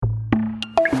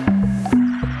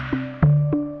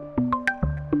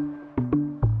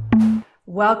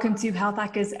Welcome to Health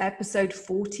Hackers episode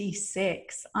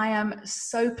 46. I am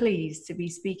so pleased to be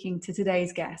speaking to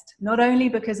today's guest, not only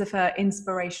because of her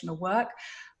inspirational work,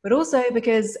 but also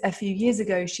because a few years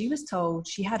ago she was told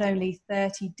she had only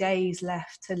 30 days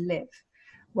left to live.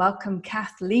 Welcome,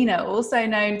 Kathlena, also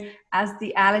known as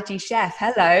the Allergy Chef.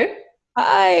 Hello.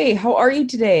 Hi, how are you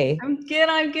today? I'm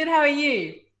good. How are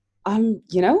you? I'm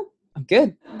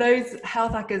good. Those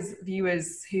Health Hackers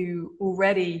viewers who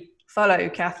already follow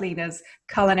Kathlena's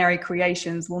culinary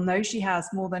creations will know she has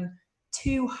more than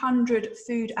 200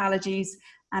 food allergies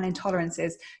and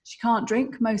intolerances. She can't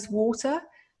drink most water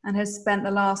and has spent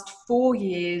the last 4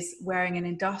 years wearing an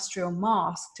industrial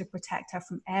mask to protect her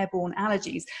from airborne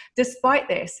allergies. Despite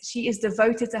this, she is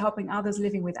devoted to helping others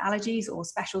living with allergies or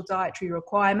special dietary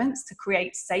requirements to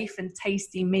create safe and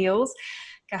tasty meals.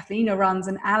 Kathlena runs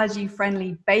an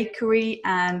allergy-friendly bakery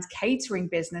and catering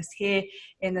business here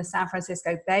in the San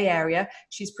Francisco Bay Area.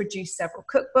 She's produced several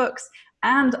cookbooks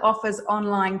and offers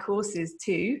online courses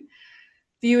too.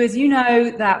 Viewers, you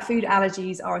know that food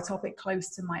allergies are a topic close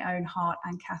to my own heart,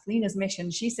 and Kathlena's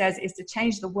mission, she says, is to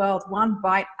change the world one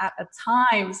bite at a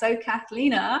time. So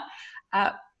Kathlena,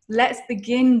 let's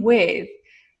begin with,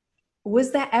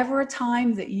 was there ever a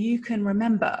time that you can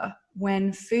remember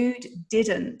when food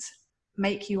didn't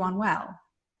make you unwell?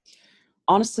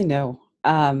 Honestly, no.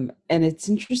 And it's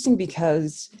interesting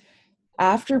because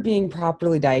after being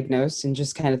properly diagnosed and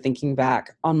just kind of thinking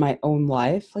back on my own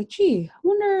life, like, gee, I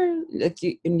wonder,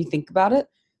 and you think about it,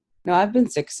 no, I've been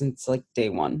sick since like day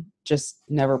one, just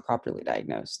never properly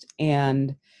diagnosed.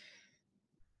 And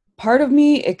part of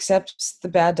me accepts the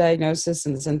bad diagnosis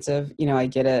in the sense of, I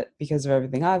get it because of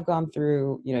everything I've gone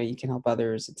through, you can help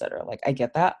others, etc. Like, I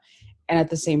get that. And at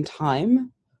the same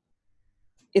time,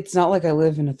 it's not like I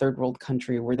live in a third world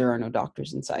country where there are no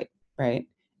doctors in sight, right?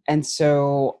 And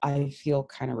so I feel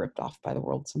kind of ripped off by the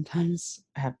world sometimes,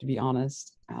 I have to be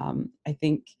honest. I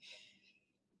think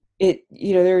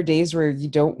there are days where you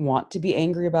don't want to be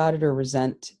angry about it or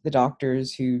resent the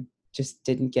doctors who just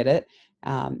didn't get it.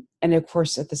 And of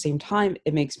course, at the same time,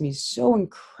 it makes me so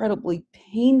incredibly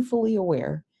painfully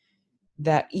aware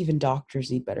that even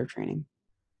doctors need better training.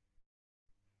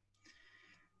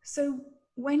 So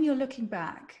when you're looking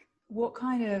back, what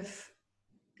kind of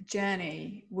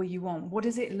journey were you on? What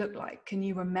does it look like? Can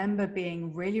you remember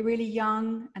being really, really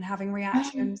young and having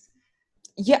reactions?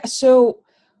 Yeah, so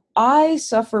I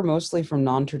suffer mostly from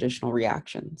non-traditional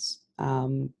reactions. A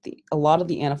lot of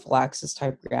the anaphylaxis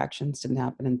type reactions didn't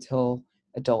happen until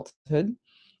adulthood.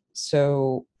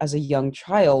 So as a young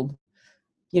child,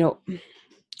 you know,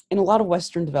 in a lot of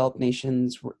Western developed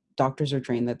nations, doctors are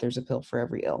trained that there's a pill for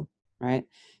every ill, right?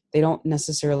 They don't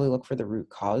necessarily look for the root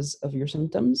cause of your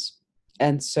symptoms.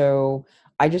 And so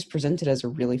I just presented as a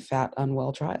really fat,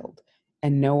 unwell child,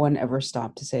 and no one ever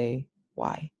stopped to say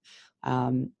why.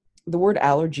 The word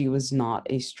allergy was not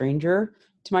a stranger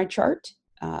to my chart.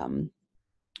 I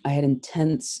had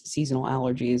intense seasonal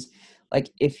allergies. Like,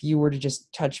 if you were to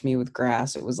just touch me with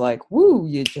grass, it was like, woo,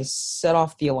 you just set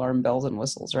off the alarm bells and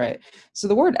whistles, right? So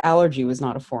the word allergy was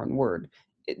not a foreign word.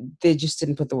 They just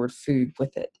didn't put the word food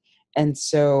with it. And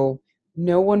so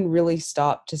no one really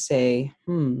stopped to say,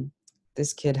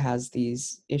 this kid has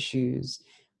these issues.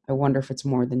 I wonder if it's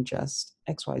more than just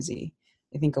XYZ.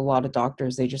 I think a lot of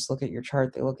doctors, they just look at your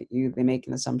chart, they look at you, they make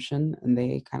an assumption, and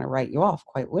they kind of write you off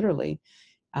quite literally.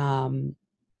 And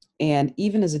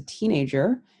even as a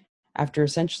teenager, after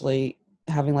essentially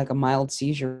having like a mild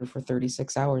seizure for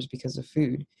 36 hours because of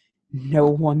food, no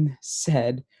one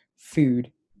said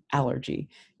food allergy.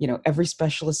 Every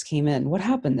specialist came in. What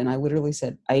happened? And I literally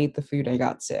said, I ate the food, I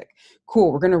got sick.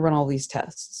 Cool, we're going to run all these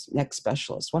tests. Next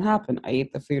specialist. What happened? I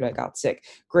ate the food, I got sick.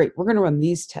 Great, we're going to run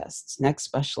these tests. Next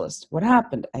specialist. What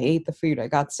happened? I ate the food, I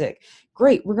got sick.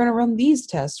 Great, we're going to run these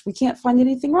tests. We can't find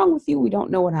anything wrong with you. We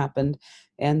don't know what happened,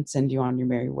 and send you on your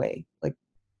merry way. Like,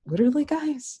 literally,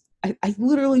 guys, I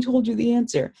literally told you the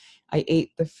answer. I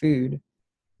ate the food,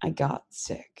 I got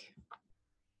sick.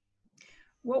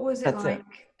 What was it That's like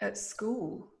it. at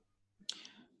school?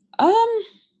 I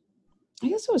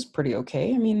guess it was pretty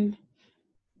okay. I mean,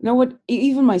 what,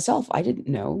 even myself, I didn't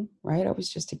know, right? I was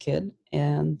just a kid.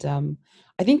 And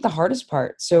I think the hardest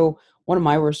part, so one of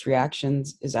my worst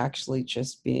reactions is actually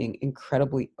just being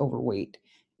incredibly overweight.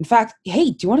 In fact,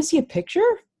 hey, do you want to see a picture?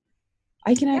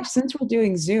 I can Yeah. actually, since we're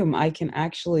doing Zoom, I can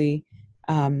actually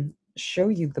show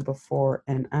you the before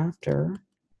and after.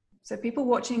 So people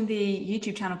watching the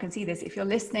YouTube channel can see this. If you're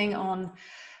listening on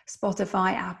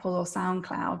Spotify, Apple, or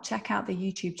SoundCloud, check out the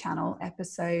YouTube channel,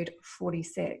 episode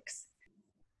 46.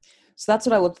 So that's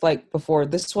what I looked like before.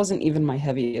 This wasn't even my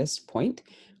heaviest point.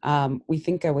 We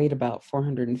think I weighed about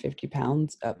 450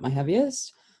 pounds at my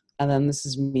heaviest. And then this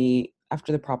is me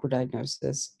after the proper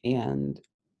diagnosis and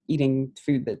eating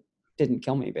food that didn't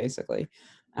kill me, basically.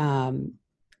 Um,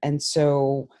 and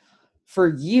so for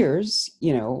years,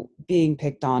 being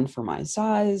picked on for my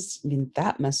size, I mean,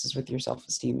 that messes with your self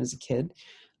esteem as a kid.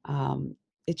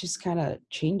 It just kind of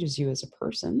changes you as a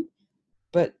person.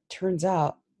 But turns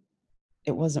out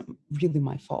it wasn't really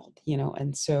my fault,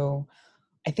 and so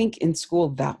I think in school,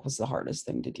 that was the hardest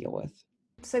thing to deal with.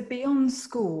 So beyond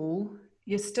school,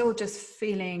 you're still just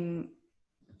feeling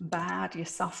bad, you're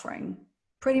suffering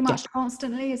pretty Yeah. much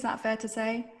constantly. Is that fair to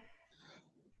say?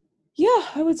 Yeah,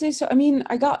 I would say so. I mean,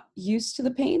 I got used to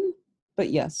the pain, but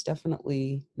yes,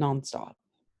 definitely nonstop.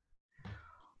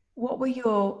 What were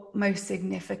your most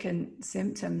significant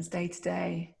symptoms day to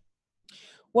day?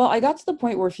 Well, I got to the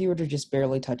point where if you were to just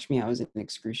barely touch me, I was in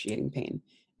excruciating pain.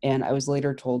 And I was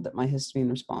later told that my histamine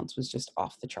response was just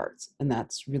off the charts. And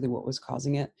that's really what was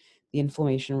causing it. The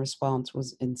inflammation response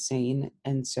was insane.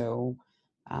 And so,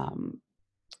 um,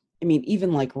 I mean,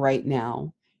 even like right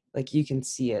now, like you can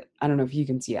see it. I don't know if you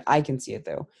can see it. I can see it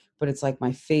though. But it's like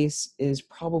my face is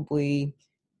probably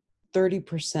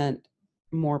 30%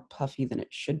 more puffy than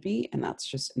it should be. And that's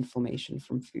just inflammation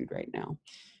from food right now.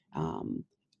 Um,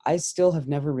 I still have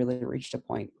never really reached a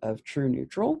point of true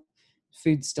neutral.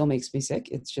 Food still makes me sick.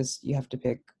 It's just you have to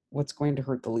pick what's going to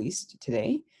hurt the least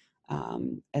today.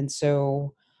 And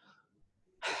so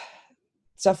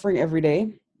suffering every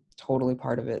day, totally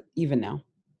part of it, even now.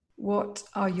 What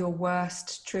are your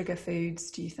worst trigger foods,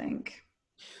 do you think?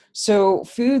 So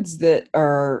foods that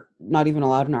are not even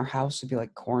allowed in our house would be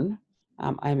like corn.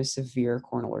 I'm a severe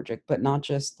corn allergic, but not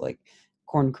just like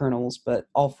corn kernels, but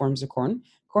all forms of corn.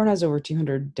 Corn has over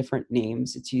 200 different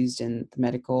names. It's used in the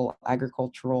medical,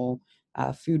 agricultural,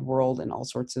 food world, and all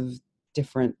sorts of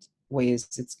different ways.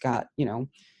 It's got,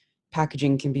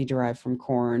 packaging can be derived from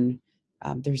corn.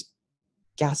 There's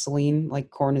gasoline, like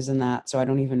corn is in that, so I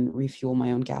don't even refuel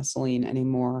my own gasoline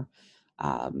anymore.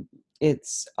 Um,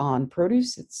 it's on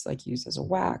produce, it's like used as a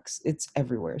wax, it's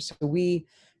everywhere. So we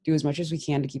do as much as we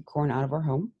can to keep corn out of our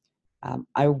home.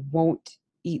 I won't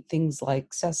eat things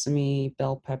like sesame,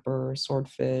 bell pepper,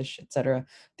 swordfish, etc.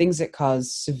 Things that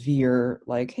cause severe,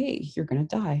 like, hey, you're gonna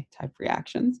die type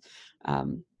reactions.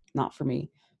 Um, Not for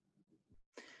me.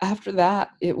 After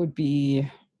that, it would be,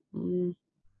 mm,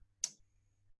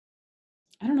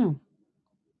 I don't know,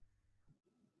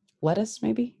 lettuce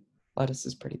maybe. Lettuce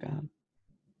is pretty bad.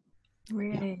 Yeah.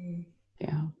 Really?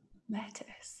 Yeah.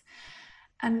 Lettuce.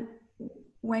 And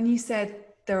when you said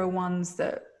there are ones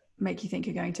that make you think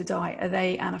you're going to die, are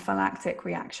they anaphylactic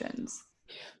reactions?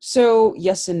 So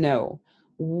yes and no.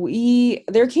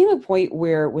 There came a point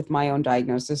where with my own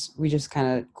diagnosis, we just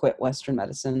kind of quit Western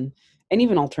medicine and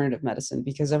even alternative medicine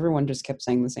because everyone just kept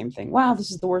saying the same thing. Wow, this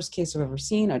is the worst case I've ever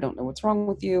seen. I don't know what's wrong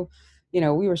with you.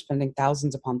 We were spending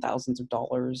thousands upon thousands of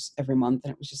dollars every month.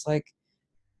 And it was just like,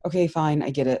 okay, fine, I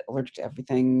get it. Allergic to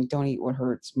everything. Don't eat what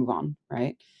hurts. Move on.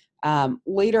 Right.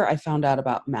 Later, I found out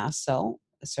about mast cell.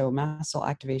 So mast cell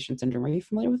activation syndrome. Are you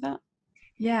familiar with that?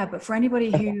 Yeah, but for anybody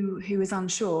Okay. who is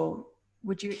unsure,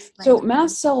 would you explain So to them?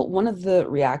 mast cell, one of the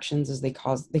reactions is they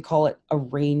call it a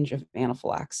range of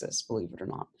anaphylaxis, believe it or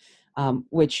not.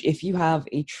 Which if you have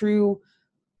a true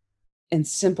and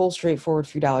simple, straightforward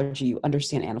food allergy, you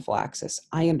understand anaphylaxis.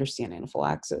 I understand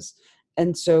anaphylaxis.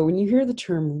 And so when you hear the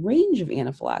term range of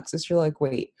anaphylaxis, you're like,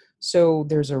 wait, so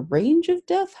there's a range of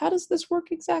death? How does this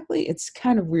work exactly? It's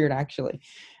kind of weird, actually.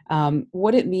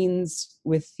 What it means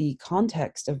with the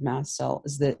context of mast cell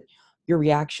is that your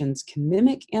reactions can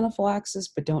mimic anaphylaxis,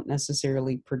 but don't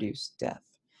necessarily produce death.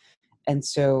 And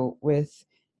so, with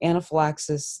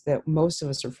anaphylaxis that most of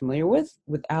us are familiar with,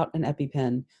 without an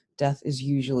EpiPen, death is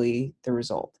usually the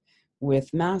result.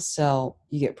 With mast cell,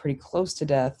 you get pretty close to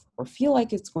death or feel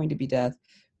like it's going to be death,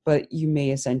 but you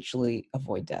may essentially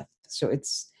avoid death. So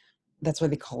that's why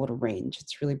they call it a range.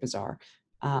 It's really bizarre.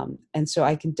 And so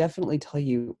I can definitely tell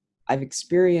you, I've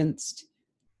experienced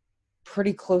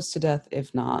pretty close to death,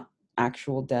 if not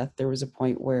actual death. There was a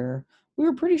point where we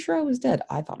were pretty sure I was dead.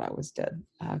 I thought I was dead.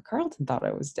 Carlton thought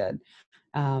I was dead.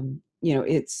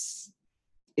 It's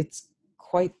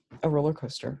quite a roller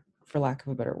coaster, for lack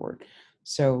of a better word.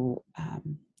 So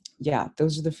yeah,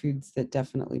 those are the foods that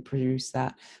definitely produce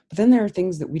that. But then there are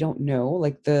things that we don't know,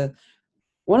 like the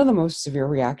one of the most severe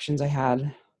reactions I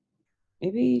had.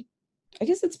 Maybe I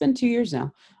guess it's been 2 years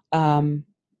now.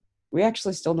 We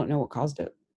actually still don't know what caused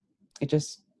it. It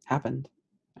just happened.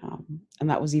 And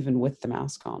that was even with the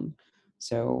mask on.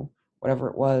 So whatever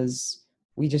it was,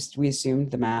 we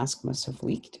assumed the mask must have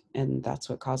leaked and that's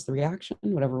what caused the reaction,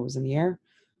 whatever was in the air.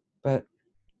 But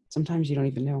sometimes you don't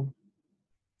even know.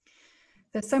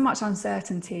 There's so much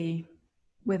uncertainty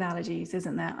with allergies,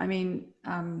 isn't there? I mean,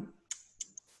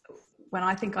 when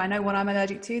I think I know what I'm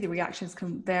allergic to, the reactions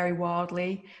can vary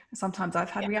wildly. Sometimes I've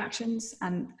had reactions,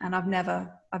 and I've never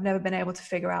been able to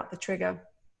figure out the trigger.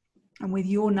 And with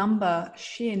your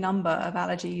sheer number of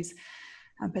allergies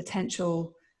and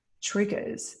potential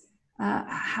triggers,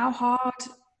 how hard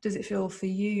does it feel for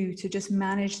you to just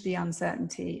manage the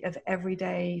uncertainty of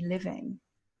everyday living?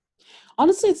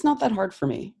 Honestly, it's not that hard for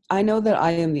me. I know that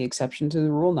I am the exception to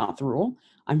the rule, not the rule.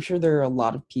 I'm sure there are a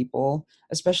lot of people,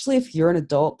 especially if you're an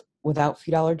adult without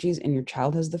food allergies and your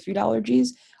child has the food allergies.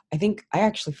 I think I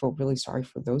actually feel really sorry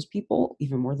for those people,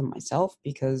 even more than myself,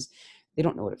 because they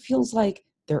don't know what it feels like.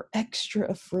 They're extra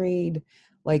afraid.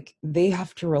 Like they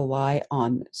have to rely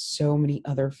on so many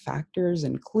other factors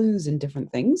and clues and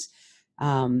different things.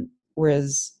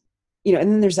 Whereas, and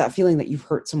then there's that feeling that you've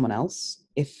hurt someone else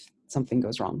if something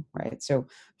goes wrong, right? So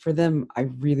for them, I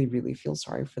really, really feel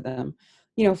sorry for them.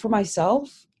 For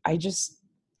myself, I guess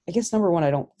number one, I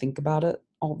don't think about it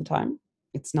all the time.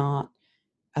 It's not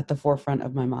at the forefront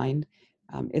of my mind.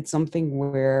 It's something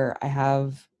where I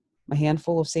have my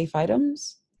handful of safe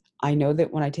items. I know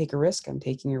that when I take a risk, I'm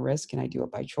taking a risk and I do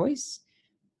it by choice.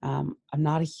 I'm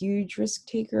not a huge risk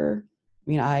taker. I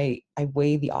mean, I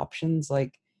weigh the options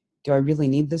like, do I really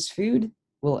need this food?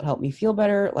 Will it help me feel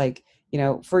better? Like,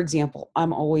 for example,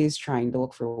 I'm always trying to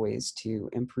look for ways to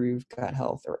improve gut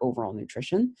health or overall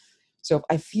nutrition. So if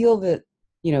I feel that,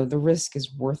 the risk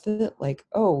is worth it, like,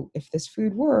 oh, if this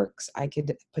food works, I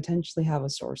could potentially have a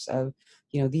source of,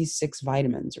 these 6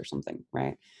 vitamins or something,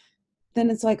 right? Then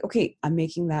it's like, okay, I'm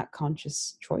making that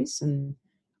conscious choice and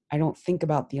I don't think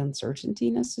about the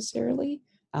uncertainty necessarily.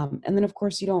 And then, of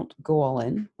course, you don't go all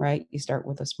in, right? You start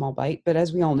with a small bite, but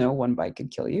as we all know, one bite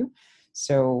could kill you.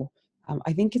 So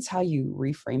I think it's how you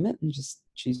reframe it and just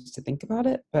choose to think about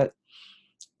it. But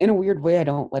in a weird way, I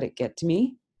don't let it get to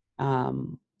me.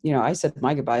 I said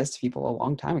my goodbyes to people a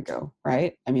long time ago,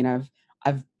 right? I mean,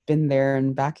 I've been there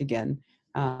and back again,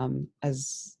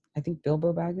 as I think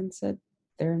Bilbo Baggins said,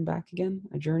 "There and back again,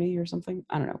 a journey" or something.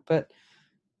 I don't know, but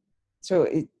so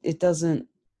it doesn't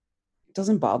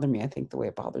bother me, I think, the way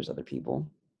it bothers other people.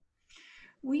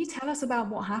 Will you tell us about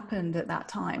what happened at that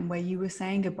time where you were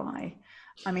saying goodbye?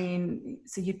 I mean,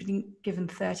 so you'd been given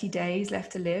 30 days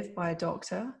left to live by a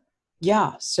doctor.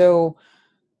 Yeah. So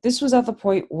this was at the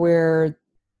point where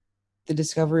the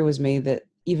discovery was made that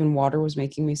even water was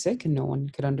making me sick and no one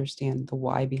could understand the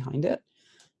why behind it.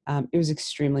 It was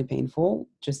extremely painful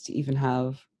just to even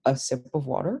have a sip of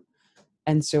water.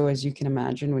 And so, as you can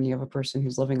imagine, when you have a person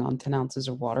who's living on 10 ounces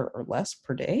of water or less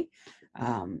per day,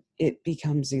 it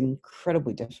becomes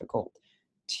incredibly difficult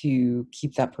to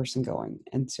keep that person going.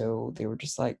 And so they were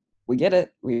just like, we get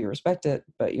it, we respect it,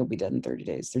 but you'll be dead in 30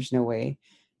 days. There's no way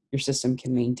your system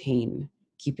can maintain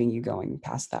keeping you going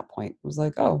past that point. It was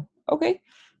like, oh, okay,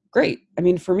 great. I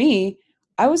mean, for me,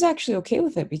 I was actually okay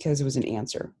with it because it was an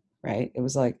answer, right? It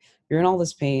was like, you're in all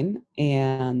this pain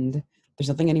and there's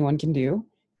nothing anyone can do.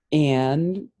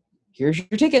 And here's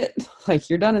your ticket. Like,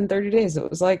 you're done in 30 days. It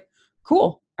was like,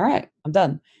 cool. All right, I'm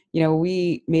done.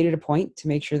 We made it a point to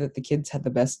make sure that the kids had the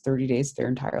best 30 days of their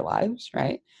entire lives,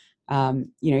 right?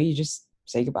 You just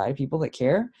say goodbye to people that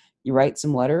care. You write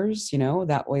some letters,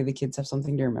 that way the kids have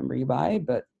something to remember you by,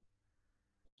 but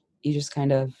you just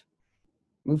kind of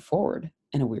move forward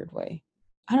in a weird way.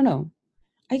 I don't know.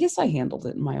 I guess I handled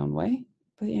it in my own way,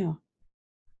 but yeah.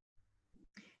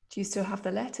 Do you still have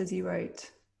the letters you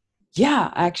wrote?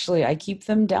 Yeah, actually, I keep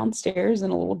them downstairs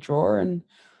in a little drawer, and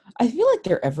I feel like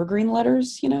they're evergreen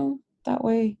letters, that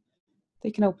way they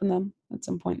can open them at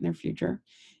some point in their future.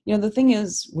 The thing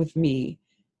is with me,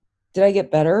 did I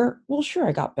get better? Well, sure,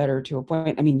 I got better to a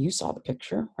point. I mean, you saw the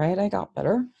picture, right? I got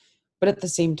better. But at the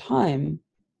same time,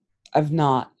 I've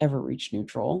not ever reached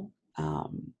neutral.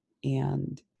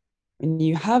 And when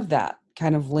you have that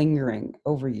kind of lingering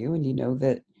over you and you know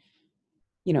that,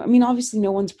 I mean, obviously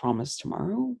no one's promised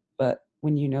tomorrow, but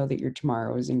when you know that your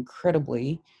tomorrow is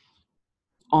incredibly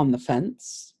on the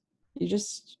fence,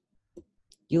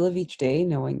 you live each day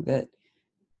knowing that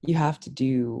you have to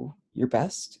do your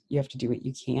best. You have to do what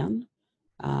you can.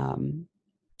 Um,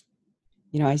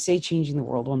 I say changing the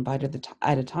world one bite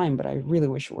at a time, but I really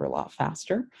wish it were a lot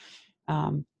faster.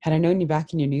 Had I known you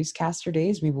back in your newscaster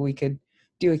days, maybe we could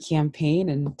do a campaign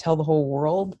and tell the whole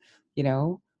world,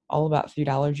 all about food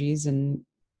allergies and,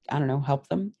 I don't know, help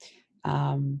them.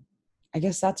 Um, I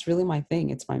guess that's really my thing.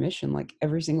 It's my mission. Like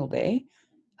every single day,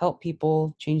 help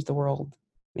people change the world,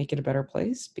 make it a better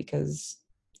place because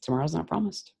tomorrow's not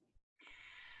promised.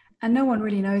 And no one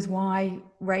really knows why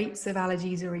rates of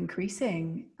allergies are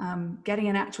increasing. Getting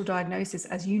an actual diagnosis,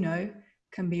 as you know,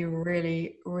 can be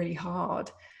really, really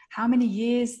hard. How many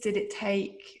years did it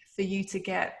take for you to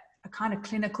get a kind of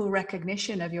clinical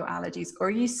recognition of your allergies? Or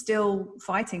are you still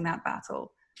fighting that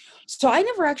battle? So I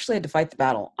never actually had to fight the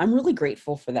battle. I'm really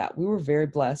grateful for that. We were very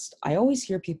blessed. I always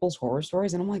hear people's horror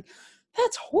stories and I'm like,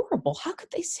 that's horrible. How could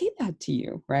they say that to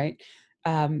you? Right.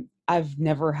 I've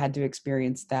never had to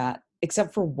experience that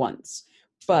except for once,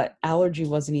 but allergy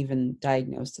wasn't even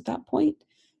diagnosed at that point.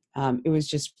 It was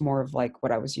just more of like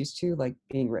what I was used to, like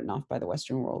being written off by the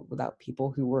Western world without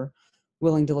people who were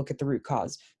willing to look at the root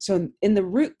cause. So in the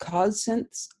root cause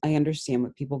sense, I understand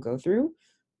what people go through.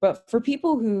 But for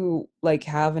people who like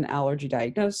have an allergy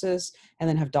diagnosis and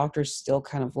then have doctors still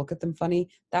kind of look at them funny,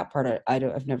 that part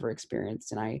I've never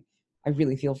experienced. And I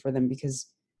really feel for them because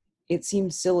it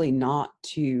seems silly not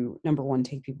to, number one,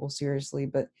 take people seriously,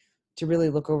 but to really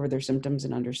look over their symptoms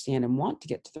and understand and want to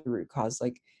get to the root cause.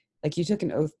 Like you took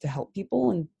an oath to help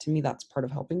people. And to me, that's part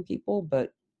of helping people,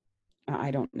 but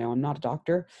I don't know. I'm not a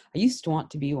doctor. I used to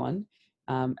want to be one.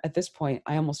 At this point,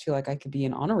 I almost feel like I could be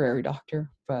an honorary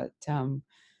doctor, but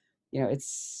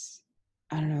it's,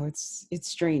 I don't know, it's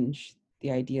strange,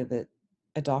 the idea that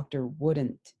a doctor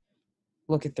wouldn't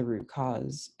look at the root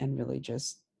cause and really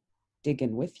just dig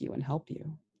in with you and help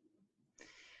you.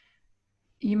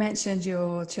 You mentioned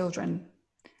your children.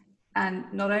 And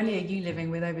not only are you living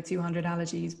with over 200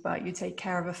 allergies, but you take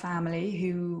care of a family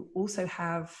who also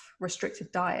have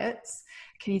restrictive diets.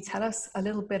 Can you tell us a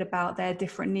little bit about their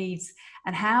different needs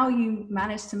and how you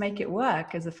manage to make it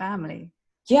work as a family?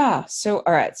 Yeah. So,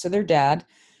 all right. So their dad,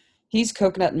 he's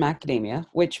coconut and macadamia,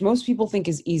 which most people think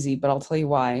is easy, but I'll tell you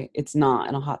why it's not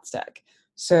in a hot stack.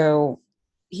 So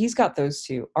he's got those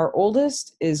two. Our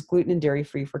oldest is gluten and dairy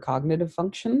free for cognitive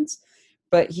functions,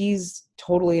 but he's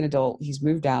totally an adult. He's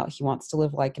moved out. He wants to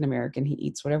live like an American. He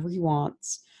eats whatever he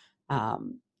wants.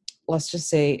 Um, let's just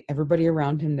say everybody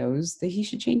around him knows that he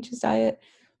should change his diet,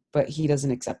 but he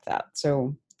doesn't accept that.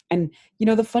 So, and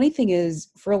the funny thing is,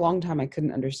 for a long time, I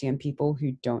couldn't understand people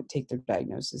who don't take their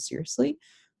diagnosis seriously,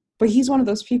 but he's one of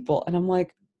those people. And I'm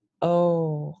like,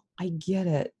 oh, I get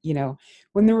it.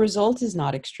 When the result is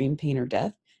not extreme pain or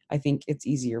death, I think it's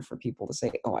easier for people to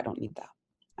say, oh, I don't need that.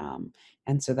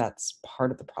 And so that's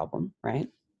part of the problem, right?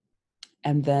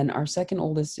 And then our second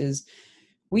oldest is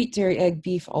wheat, dairy, egg,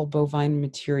 beef, all bovine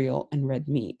material, and red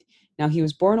meat. Now, he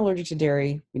was born allergic to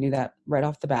dairy. We knew that right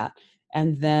off the bat.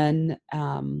 And then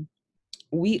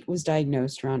wheat was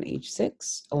diagnosed around age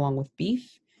 6, along with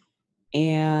beef.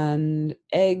 And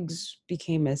eggs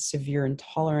became a severe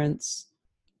intolerance,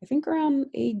 I think around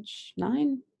age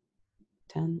 9,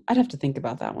 10. I'd have to think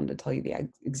about that one to tell you the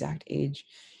exact age.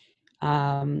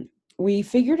 We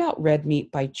figured out red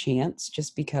meat by chance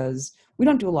just because we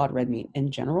don't do a lot of red meat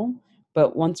in general.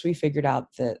 But once we figured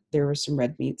out that there were some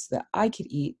red meats that I could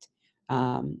eat,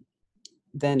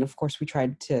 then of course we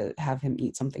tried to have him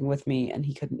eat something with me and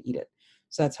he couldn't eat it.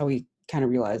 So that's how we kind of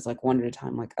realized, like one at a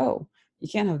time, like, oh, you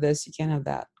can't have this, you can't have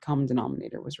that. Common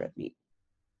denominator was red meat.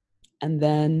 And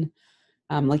then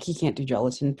like he can't do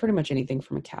gelatin, pretty much anything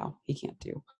from a cow he can't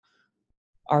do.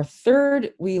 Our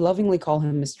third, we lovingly call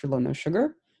him Mr. Low No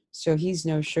Sugar. So he's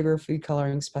no sugar, food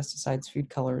colorings, pesticides, food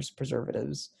colors,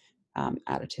 preservatives,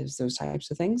 additives, those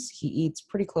types of things. He eats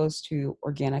pretty close to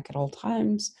organic at all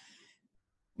times,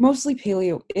 mostly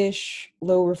paleo-ish,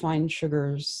 low refined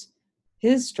sugars.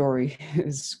 His story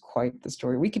is quite the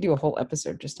story. We could do a whole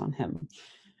episode just on him.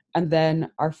 And then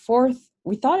our fourth,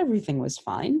 we thought everything was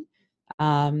fine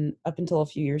up until a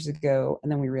few years ago.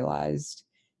 And then we realized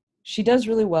she does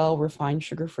really well refined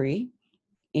sugar-free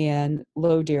and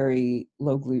low dairy,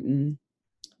 low gluten.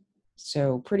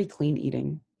 So pretty clean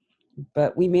eating.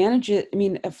 But we manage it. I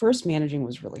mean, at first managing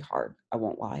was really hard. I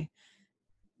won't lie.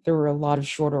 There were a lot of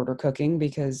short order cooking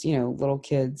because, little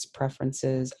kids,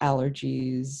 preferences,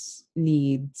 allergies,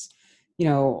 needs.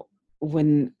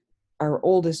 When our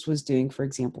oldest was doing, for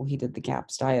example, he did the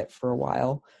GAPS diet for a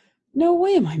while. No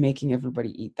way am I making everybody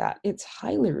eat that. It's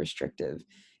highly restrictive.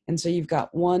 And so you've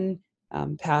got one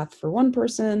path for one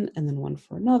person and then one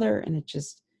for another. And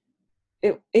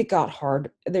it got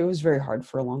hard. It was very hard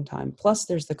for a long time. Plus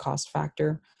there's the cost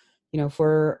factor.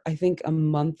 For I think a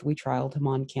month we trialed him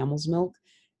on camel's milk.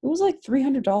 It was like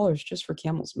 $300 just for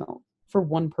camel's milk for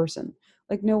one person.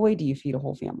 Like, no way do you feed a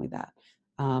whole family that.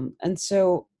 And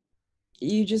so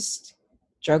you just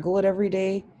juggle it every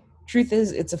day. Truth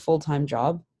is, it's a full-time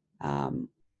job. Um,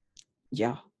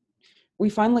 yeah. We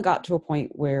finally got to a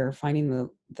point where finding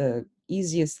the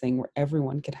easiest thing where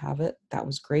everyone could have it, that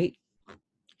was great.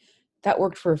 That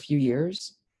worked for a few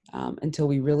years until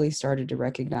we really started to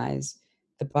recognize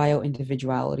the bio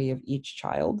individuality of each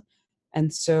child.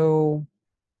 And so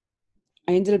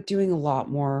I ended up doing a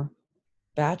lot more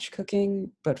batch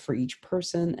cooking, but for each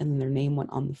person, and then their name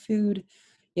went on the food.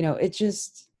 It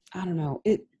just, I don't know.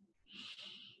 It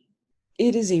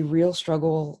is a real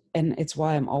struggle, and it's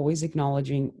why I'm always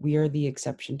acknowledging we are the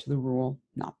exception to the rule,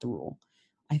 not the rule.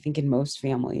 I think in most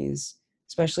families,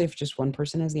 especially if just one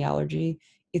person has the allergy,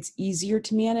 it's easier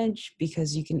to manage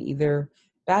because you can either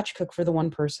batch cook for the one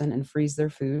person and freeze their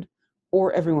food,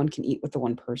 or everyone can eat with the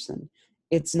one person.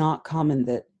 It's not common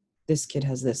that this kid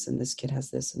has this, and this kid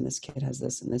has this, and this kid has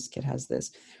this, and this kid has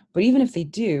this. But even if they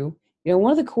do,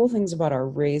 one of the cool things about our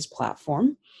Raise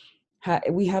platform,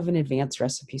 we have an advanced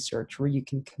recipe search where you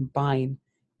can combine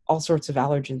all sorts of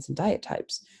allergens and diet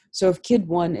types. So if kid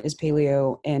 1 is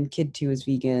paleo and kid 2 is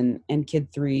vegan and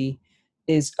kid 3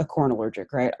 is a corn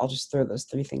allergic, right? I'll just throw those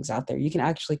 3 things out there. You can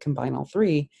actually combine all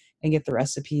 3 and get the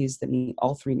recipes that meet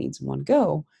all 3 needs in one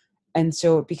go. And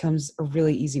so it becomes a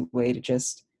really easy way to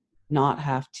just not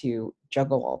have to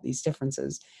juggle all these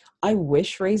differences. I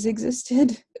wish Raise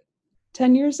existed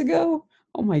 10 years ago.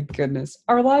 Oh my goodness.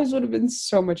 Our lives would have been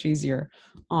so much easier,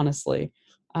 honestly.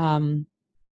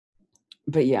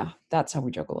 But yeah, that's how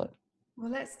we juggle it.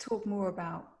 Well, let's talk more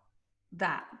about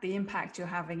that, the impact you're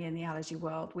having in the allergy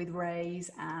world with Raise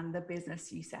and the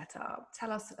business you set up.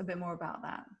 Tell us a bit more about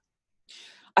that.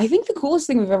 I think the coolest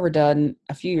thing we've ever done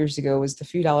a few years ago was the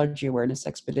Food Allergy Awareness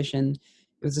Expedition.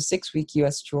 It was a 6-week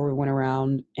US tour. We went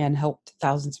around and helped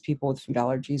thousands of people with food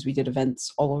allergies. We did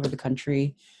events all over the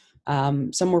country.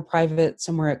 Some were private,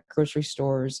 some were at grocery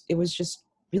stores. It was just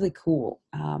really cool.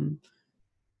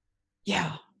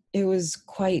 Yeah, it was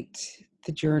quite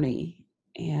the journey.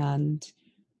 And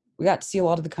we got to see a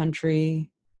lot of the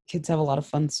country. Kids have a lot of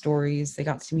fun stories. They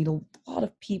got to meet a lot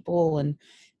of people and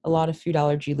a lot of food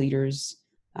allergy leaders,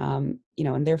 and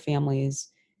their families.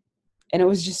 And it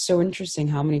was just so interesting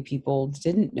how many people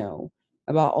didn't know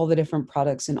about all the different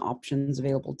products and options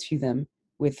available to them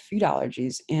with food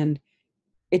allergies. And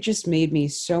it just made me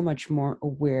so much more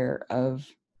aware of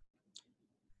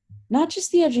not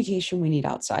just the education we need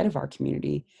outside of our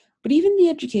community, but even the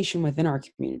education within our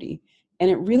community. And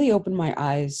it really opened my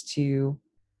eyes to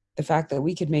the fact that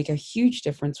we could make a huge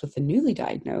difference with the newly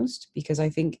diagnosed, because I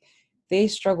think they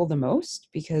struggle the most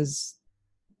because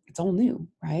it's all new,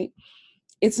 right?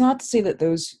 It's not to say that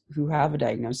those who have a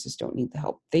diagnosis don't need the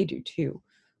help. They do too,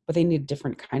 but they need a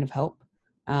different kind of help.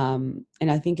 And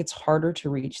I think it's harder to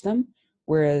reach them,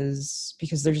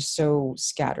 because they're just so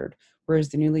scattered. Whereas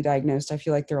the newly diagnosed, I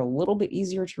feel like they're a little bit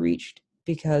easier to reach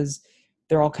because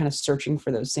they're all kind of searching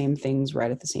for those same things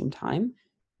right at the same time.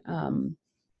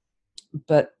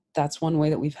 But that's one way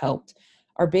that we've helped.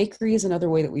 Our bakery is another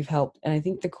way that we've helped. And I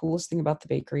think the coolest thing about the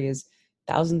bakery is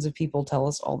thousands of people tell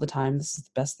us all the time, this is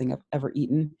the best thing I've ever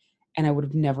eaten. And I would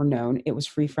have never known it was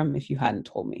free from if you hadn't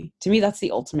told me. To me, that's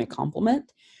the ultimate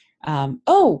compliment. I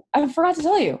forgot to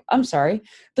tell you. I'm sorry.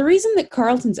 The reason that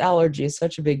Carlton's allergy is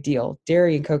such a big deal,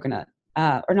 dairy and coconut,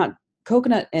 or not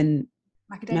coconut and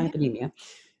macadamia.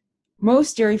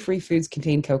 Most dairy-free foods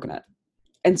contain coconut.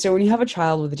 And so when you have a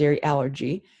child with a dairy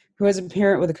allergy who has a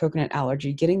parent with a coconut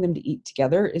allergy, getting them to eat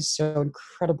together is so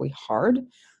incredibly hard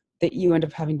that you end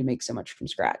up having to make so much from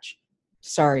scratch.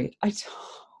 Sorry, I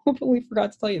totally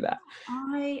forgot to tell you that.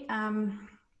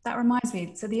 That reminds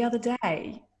me. So only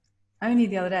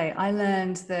the other day, I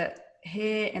learned that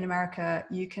here in America,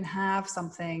 you can have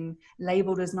something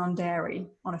labeled as non-dairy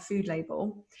on a food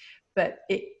label, but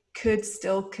it could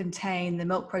still contain the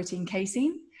milk protein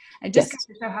casein. And just to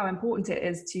show how important it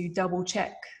is to double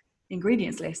check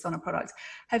ingredients lists on a product.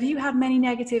 Have you had many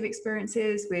negative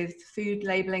experiences with food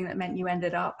labeling that meant you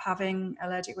ended up having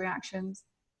allergic reactions?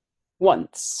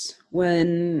 Once,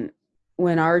 when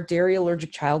our dairy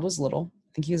allergic child was little, I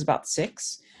think he was about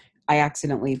 6, I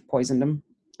accidentally poisoned him.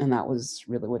 And that was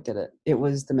really what did it. It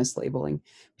was the mislabeling,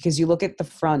 because you look at the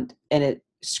front and it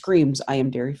screams, I am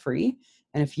dairy free.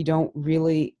 And if you don't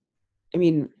really,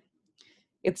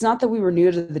 it's not that we were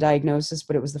new to the diagnosis,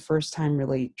 but it was the first time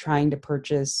really trying to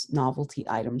purchase novelty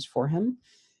items for him.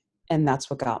 And that's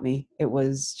what got me. It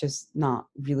was just not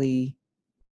really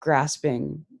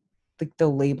grasping the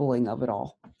labeling of it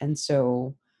all. And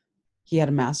so he had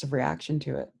a massive reaction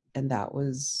to it. And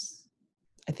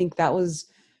I think that was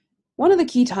one of the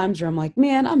key times where I'm like,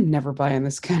 man, I'm never buying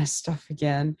this kind of stuff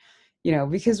again,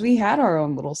 because we had our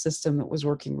own little system that was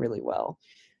working really well.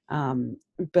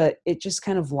 But it just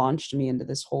kind of launched me into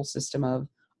this whole system of,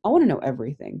 I want to know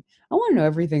everything. I want to know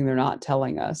everything they're not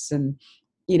telling us. And,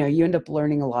 you end up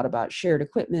learning a lot about shared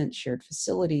equipment, shared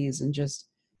facilities, and just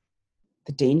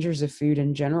the dangers of food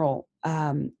in general.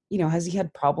 Has he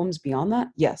had problems beyond that?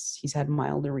 Yes, he's had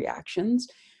milder reactions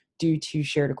due to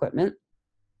shared equipment,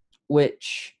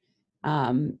 which,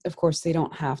 of course, they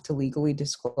don't have to legally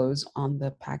disclose on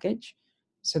the package.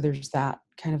 So there's that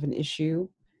kind of an issue.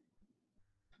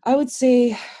 I would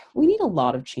say we need a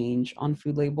lot of change on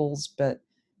food labels, but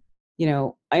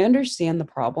I understand the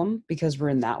problem because we're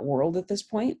in that world at this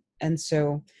point. And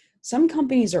so some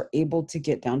companies are able to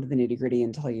get down to the nitty gritty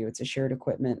and tell you it's a shared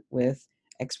equipment with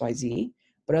XYZ,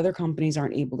 but other companies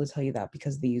aren't able to tell you that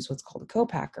because they use what's called a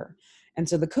co-packer. And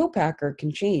so the co-packer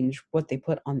can change what they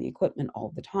put on the equipment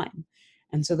all the time.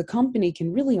 And so the company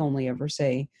can really only ever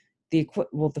say the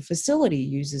facility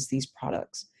uses these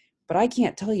products, but I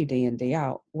can't tell you day in, day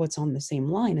out what's on the same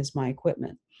line as my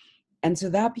equipment. And so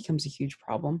that becomes a huge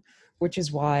problem, which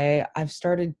is why I've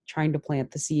started trying to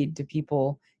plant the seed to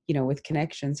people, with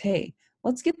connections. Hey,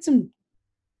 let's get some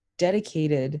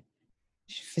dedicated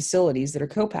facilities that are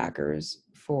co-packers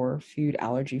for food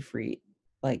allergy free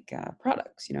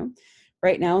products.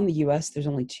 Right now in the US, there's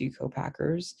only 2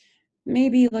 co-packers,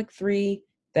 maybe like 3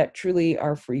 that truly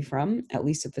are free from, at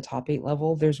least at the top 8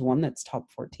 level. There's one that's top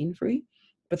 14 free,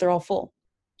 but they're all full.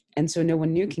 And so no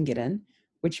one new can get in,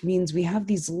 which means we have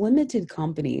these limited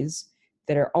companies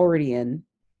that are already in,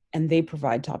 and they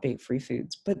provide top 8 free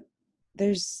foods, but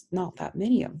there's not that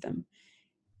many of them.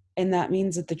 And that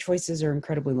means that the choices are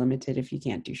incredibly limited if you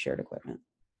can't do shared equipment.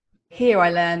 Here I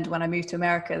learned when I moved to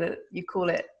America that you call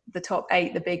it the top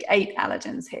 8, the big 8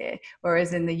 allergens here,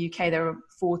 whereas in the UK there are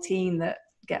 14 that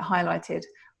get highlighted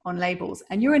on labels.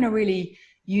 And you're in a really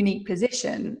unique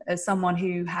position as someone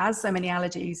who has so many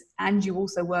allergies, and you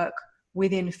also work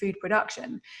within food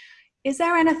production. Is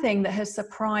there anything that has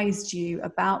surprised you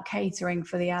about catering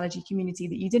for the allergy community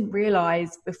that you didn't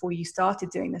realize before you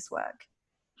started doing this work?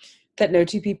 That no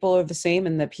 2 people are the same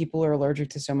and that people are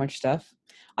allergic to so much stuff.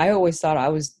 I always thought I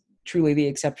was truly the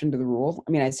exception to the rule.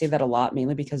 I mean, I say that a lot,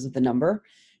 mainly because of the number.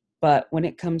 But when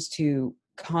it comes to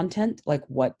content, like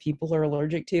what people are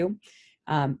allergic to,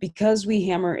 because we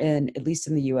hammer in, at least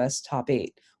in the US, top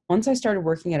 8. Once I started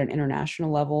working at an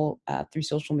international level through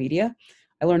social media,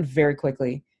 I learned very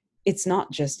quickly, it's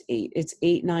not just 8. It's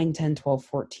 8, 9, 10, 12,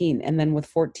 14. And then with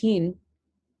 14,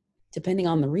 depending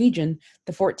on the region,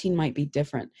 the 14 might be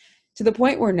different. To the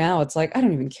point where now it's like, I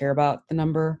don't even care about the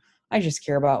number. I just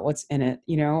care about what's in it.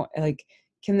 Like,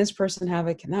 can this person have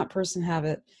it? Can that person have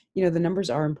it? The numbers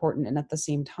are important. And at the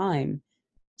same time,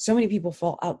 so many people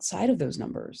fall outside of those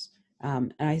numbers.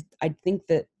 And I think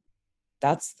that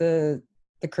that's the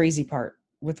crazy part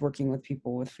with working with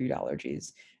people with food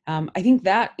allergies. I think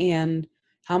that, and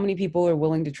how many people are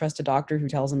willing to trust a doctor who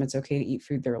tells them it's okay to eat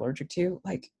food they're allergic to.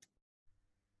 Like,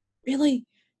 really?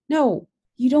 No,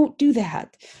 you don't do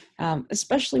that.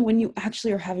 Especially when you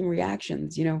actually are having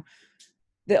reactions.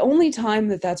 The only time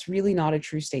that that's really not a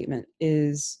true statement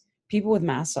is people with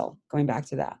mast cell, going back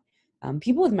to that.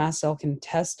 People with mast cell can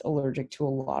test allergic to a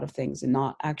lot of things and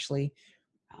not actually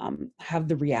have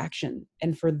the reaction.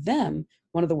 And for them,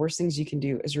 one of the worst things you can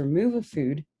do is remove a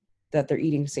food that they're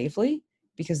eating safely,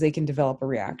 because they can develop a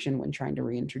reaction when trying to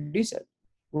reintroduce it.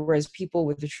 Whereas people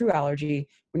with the true allergy,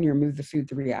 when you remove the food,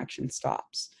 the reaction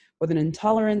stops. With an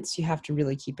intolerance, you have to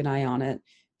really keep an eye on it.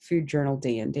 Food journal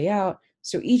day in, day out.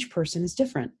 So each person is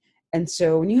different. And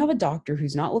so when you have a doctor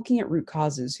who's not looking at root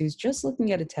causes, who's just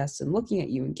looking at a test and looking at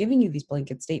you and giving you these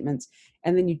blanket statements,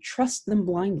 and then you trust them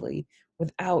blindly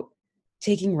without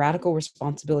taking radical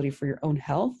responsibility for your own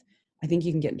health, I think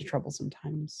you can get into trouble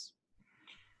sometimes.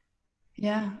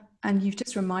 Yeah. And you've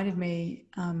just reminded me,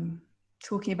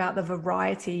 talking about the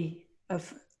variety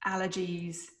of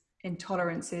allergies,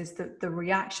 intolerances, the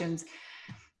reactions.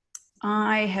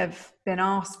 I have been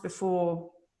asked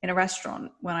before in a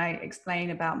restaurant, when I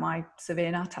explain about my severe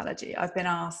nut allergy, I've been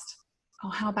asked, "Oh,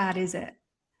 how bad is it?"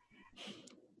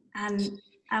 And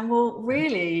well,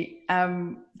 really,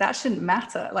 that shouldn't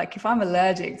matter. Like, if I'm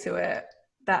allergic to it,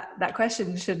 that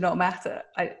question should not matter.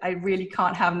 I really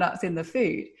can't have nuts in the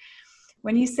food.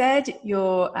 When you said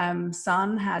your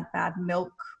son had bad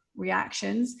milk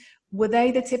reactions, were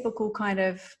they the typical kind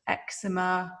of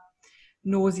eczema,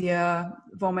 nausea,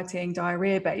 vomiting,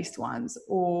 diarrhea based ones,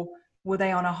 or were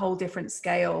they on a whole different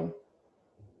scale?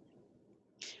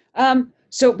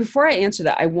 So before I answer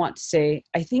that, I want to say,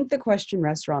 I think the question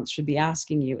restaurants should be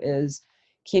asking you is,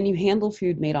 can you handle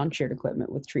food made on shared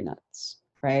equipment with tree nuts,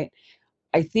 right?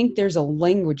 I think there's a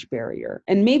language barrier,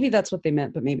 and maybe that's what they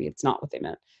meant, but maybe it's not what they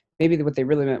meant. Maybe what they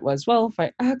really meant was, well, if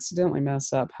I accidentally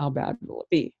mess up, how bad will it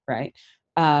be, right?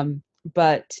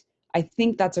 But I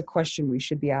think that's a question we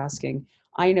should be asking.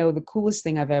 I know the coolest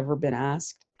thing I've ever been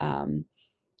asked,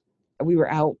 we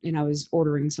were out and I was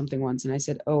ordering something once and I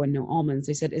said, oh, and no almonds.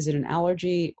 They said, is it an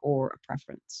allergy or a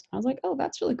preference? I was like, oh,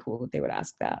 that's really cool that they would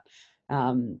ask that.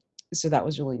 So that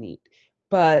was really neat.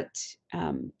 But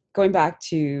going back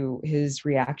to his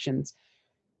reactions,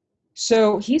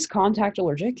 so he's contact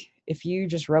allergic. If you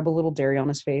just rub a little dairy on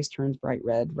his face, turns bright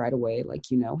red right away, like,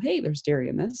 hey, there's dairy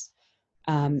in this.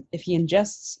 If he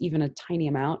ingests even a tiny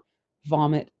amount,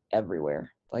 vomit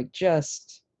everywhere. Like,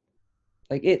 just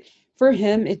like it, for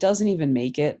him, it doesn't even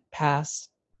make it past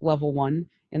level 1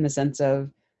 in the sense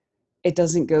of it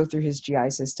doesn't go through his GI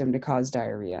system to cause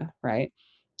diarrhea, right?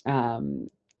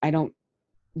 I don't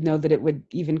know that it would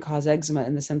even cause eczema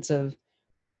in the sense of,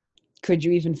 could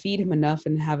you even feed him enough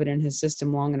and have it in his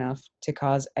system long enough to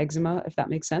cause eczema, if that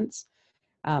makes sense?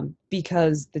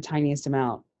 Because the tiniest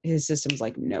amount, his system's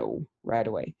like, no, right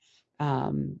away.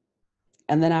 And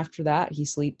then after that, he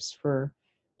sleeps for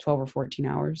 12 or 14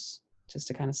 hours just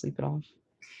to kind of sleep it off.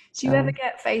 Do you ever So,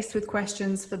 get faced with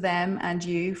questions for them and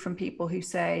you from people who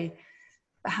say,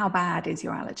 how bad is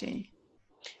your allergy?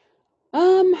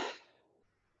 um,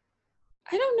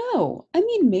 I don't know. I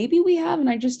mean, maybe we have, and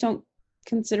I just don't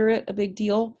consider it a big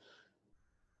deal.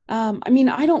 I mean,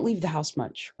 I don't leave the house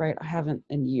much, right? I haven't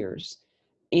in years.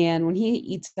 And when he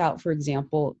eats out, for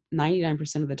example,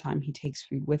 99% of the time he takes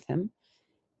food with him.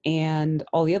 And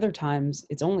all the other times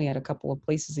it's only at a couple of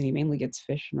places and he mainly gets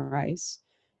fish and rice.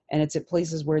 And it's at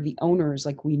places where the owners,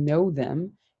 like, we know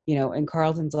them, and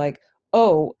Carlton's like,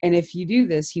 oh, and if you do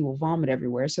this, he will vomit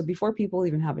everywhere. So before people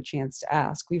even have a chance to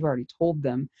ask, we've already told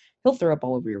them he'll throw up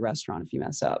all over your restaurant if you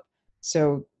mess up.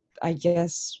 So I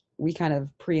guess we kind of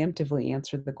preemptively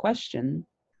answered the question.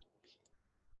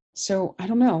 So I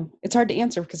don't know. It's hard to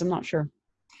answer because I'm not sure.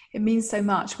 It means so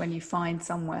much when you find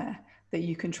somewhere that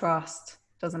you can trust,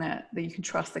 doesn't it? That you can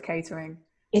trust the catering.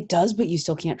 It does, but you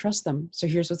still can't trust them. So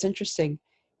here's what's interesting.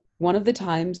 One of the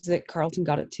times that Carlton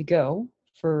got it to go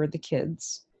for the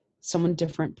kids, someone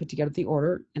different put together the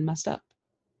order and messed up.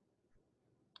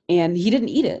 And he didn't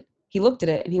eat it. He looked at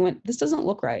it and he went, this doesn't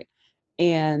look right.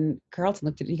 And Carlton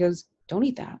looked at it and he goes, don't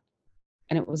eat that.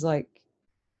 And it was like,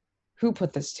 who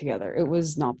put this together? It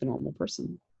was not the normal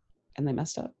person. And they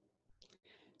messed up.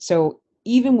 So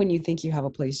even when you think you have a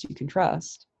place you can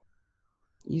trust,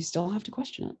 you still have to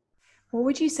question it. What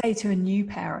would you say to a new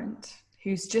parent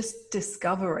who's just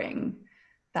discovering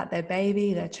that their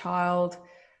baby, their child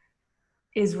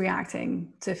is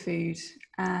reacting to food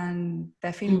and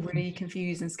they're feeling really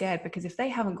confused and scared? Because if they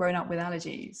haven't grown up with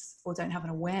allergies or don't have an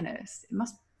awareness, it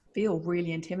must feel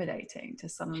really intimidating to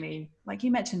suddenly, like you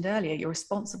mentioned earlier, you're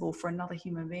responsible for another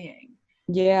human being.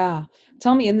 Yeah.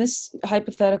 Tell me, in this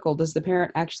hypothetical, does the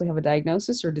parent actually have a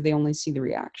diagnosis or do they only see the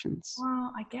reactions?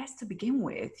 Well, I guess to begin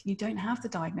with, you don't have the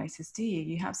diagnosis, do you?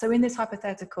 You have, so in this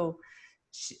hypothetical,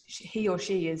 he or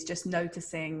she is just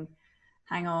noticing,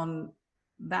 hang on,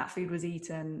 that food was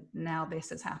eaten, now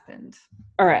this has happened.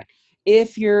 All right.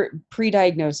 If you're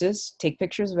pre-diagnosis, take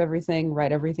pictures of everything,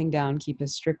 write everything down, keep a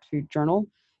strict food journal,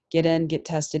 get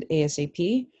tested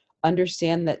ASAP.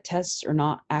 Understand that tests are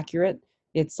not accurate.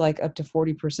 It's like up to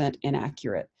 40%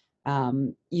 inaccurate.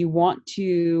 You want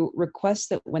to request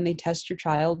that when they test your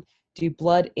child, do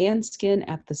blood and skin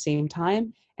at the same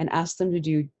time and ask them to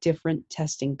do different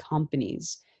testing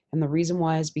companies. And the reason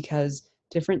why is because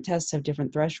different tests have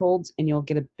different thresholds and you'll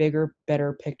get a bigger,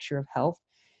 better picture of health.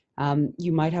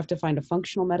 You might have to find a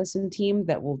functional medicine team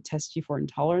that will test you for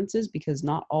intolerances because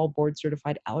not all board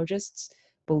certified allergists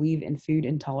believe in food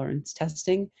intolerance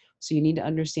testing. So you need to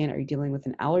understand, are you dealing with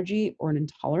an allergy or an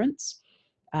intolerance?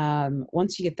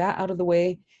 Once you get that out of the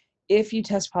way, if you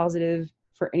test positive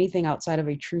for anything outside of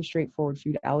a true straightforward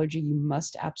food allergy, you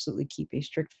must absolutely keep a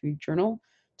strict food journal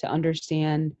to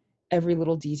understand every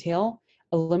little detail.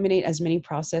 Eliminate as many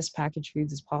processed packaged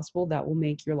foods as possible. That will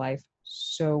make your life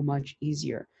so much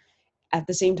easier. At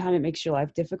the same time, it makes your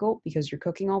life difficult because you're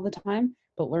cooking all the time,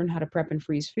 but learn how to prep and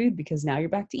freeze food because now you're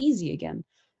back to easy again.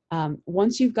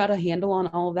 Once you've got a handle on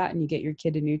all of that and you get your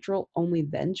kid to neutral, only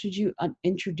then should you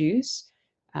introduce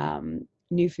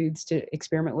new foods to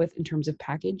experiment with in terms of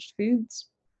packaged foods.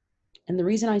 And the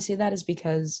reason I say that is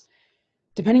because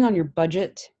depending on your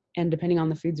budget and depending on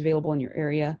the foods available in your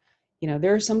area,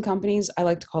 there are some companies, I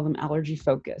like to call them allergy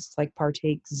focused, like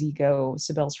Partake, Zigo,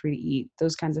 Sibel's Free to Eat,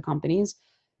 those kinds of companies.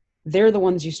 They're the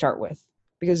ones you start with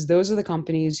because those are the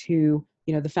companies who,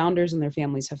 the founders and their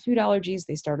families have food allergies.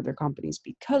 They started their companies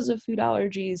because of food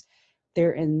allergies.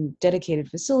 They're in dedicated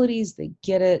facilities. They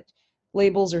get it.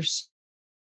 Labels are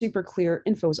super clear.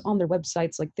 Info is on their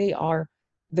websites. Like, they are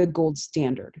the gold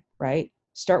standard, right?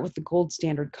 Start with the gold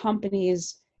standard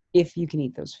companies if you can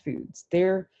eat those foods.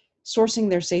 They're sourcing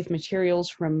their safe materials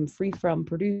from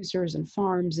producers and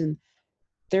farms, and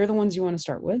they're the ones you want to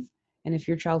start with. And if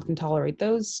your child can tolerate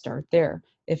those, start there.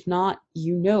 If not,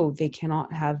 they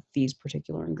cannot have these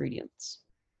particular ingredients.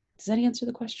 Does that answer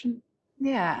the question?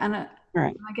 Yeah. And All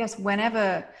right. I guess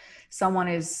whenever someone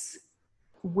is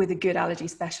with a good allergy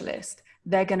specialist,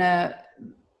 they're going to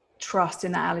trust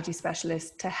in that allergy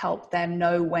specialist to help them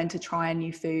know when to try a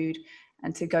new food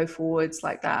and to go forwards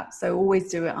like that. So always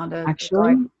do it under the Actually,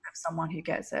 guidance of someone who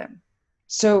gets it.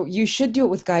 so you should do it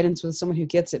with guidance with someone who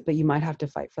gets it, but you might have to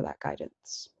fight for that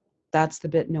guidance. That's the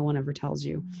bit no one ever tells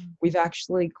you. We've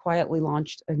actually quietly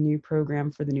launched a new program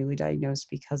for the newly diagnosed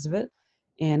because of it.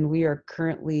 And we are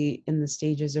currently in the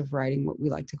stages of writing what we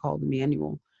like to call the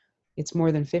manual. It's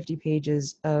more than 50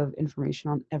 pages of information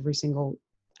on every single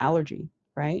allergy,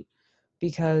 right?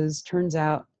 Because turns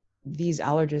out these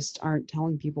allergists aren't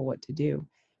telling people what to do.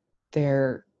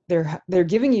 They're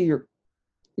giving you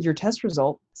your test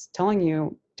results, telling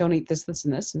you don't eat this, this,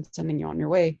 and this, and sending you on your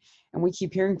way. And we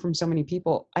keep hearing from so many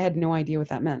people. I had no idea what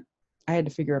that meant. I had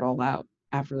to figure it all out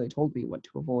after they told me what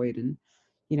to avoid and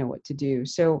what to do.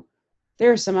 So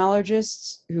there are some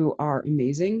allergists who are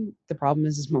amazing. The problem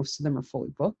is most of them are fully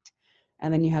booked.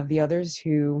 And then you have the others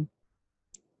who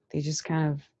they just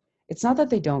kind of, it's not that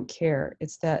they don't care,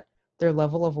 it's that their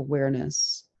level of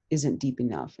awareness isn't deep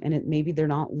enough. And maybe they're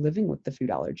not living with the food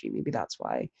allergy. Maybe that's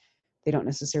why they don't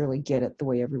necessarily get it the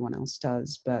way everyone else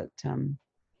does. But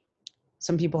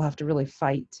some people have to really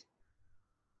fight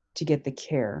to get the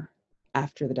care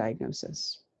after the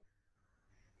diagnosis.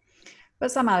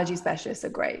 But some allergy specialists are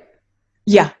great.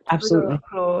 Yeah, We will absolutely.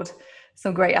 applaud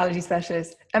some great allergy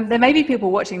specialists. And there may be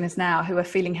people watching this now who are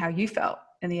feeling how you felt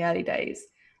in the early days.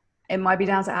 It might be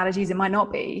down to allergies, it might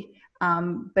not be.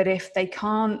 But if they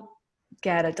can't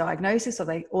get a diagnosis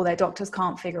or their doctors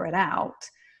can't figure it out,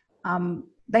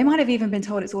 they might have even been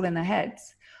told it's all in their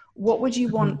heads. What would you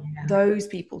want those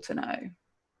people to know?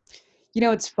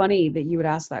 It's funny that you would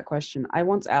ask that question. I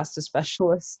once asked a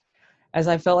specialist, as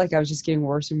I felt like I was just getting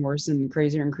worse and worse and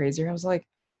crazier and crazier. I was like,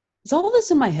 is all this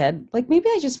in my head? Like, maybe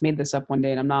I just made this up one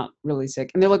day and I'm not really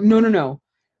sick. And they're like, no, no, no.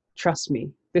 Trust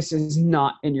me, this is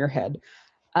not in your head.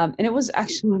 And it was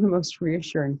actually one of the most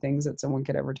reassuring things that someone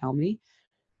could ever tell me.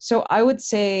 So I would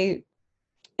say,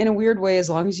 in a weird way, as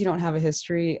long as you don't have a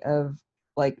history of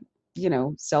like,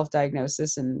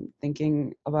 self-diagnosis and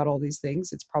thinking about all these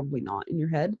things, it's probably not in your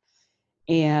head.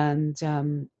 And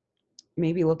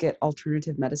maybe look at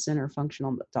alternative medicine or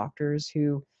functional doctors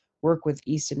who work with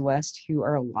East and West who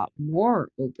are a lot more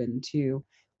open to,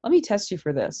 let me test you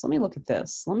for this. Let me look at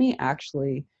this. Let me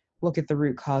actually look at the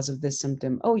root cause of this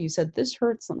symptom. Oh, you said this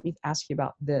hurts. Let me ask you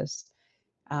about this.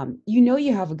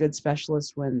 You have a good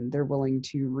specialist when they're willing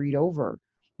to read over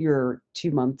your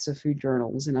 2 months of food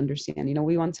journals and understand.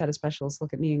 We once had a specialist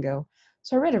look at me and go,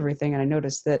 so I read everything and I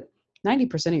noticed that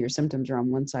 90% of your symptoms are on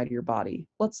one side of your body.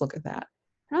 Let's look at that.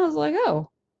 And I was like, oh,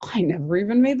 I never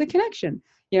even made the connection.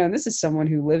 And this is someone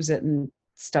who lives it and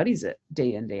studies it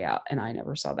day in, day out. And I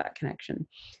never saw that connection.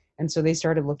 And so they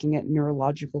started looking at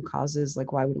neurological causes,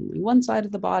 like why would only one side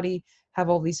of the body have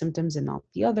all these symptoms and not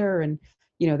the other? And,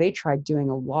 they tried doing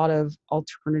a lot of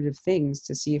alternative things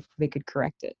to see if they could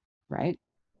correct it, right?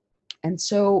 And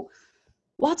so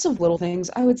lots of little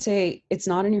things. I would say it's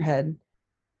not in your head.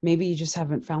 Maybe you just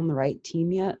haven't found the right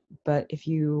team yet, but if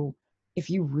you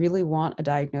really want a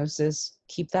diagnosis,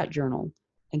 keep that journal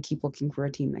and keep looking for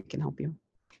a team that can help you.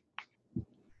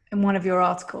 In one of your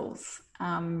articles,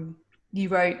 you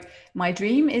wrote, my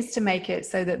dream is to make it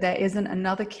so that there isn't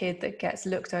another kid that gets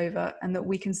looked over and that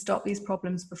we can stop these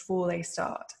problems before they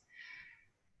start.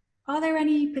 Are there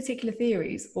any particular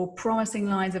theories or promising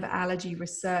lines of allergy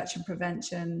research and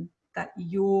prevention that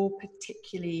you're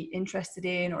particularly interested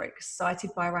in or excited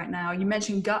by right now? You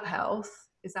mentioned gut health.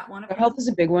 Is that one of them? Gut health is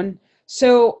a big one.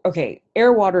 So, okay,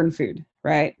 air, water, and food,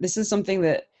 right? This is something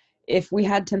that if we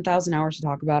had 10,000 hours to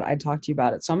talk about, I'd talk to you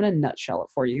about it. So I'm going to nutshell it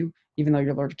for you, even though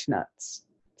you're allergic to nuts.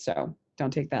 So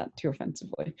don't take that too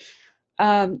offensively.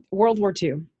 World War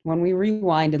II, when we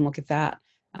rewind and look at that,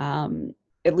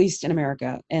 at least in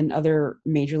America and other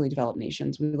majorly developed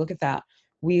nations, we look at that.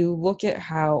 We look at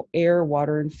how air,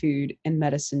 water, and food and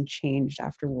medicine changed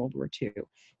after World War II.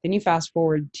 Then you fast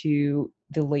forward to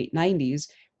the late 90s,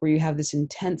 where you have this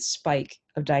intense spike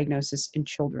of diagnosis in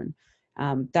children.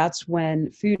 That's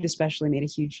when food especially made a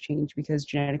huge change because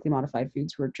genetically modified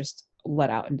foods were just let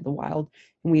out into the wild.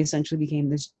 And we essentially became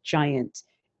this giant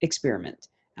experiment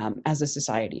as a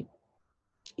society.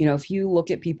 If you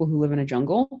look at people who live in a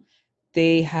jungle,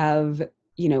 they have,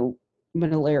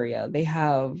 malaria, they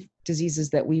have diseases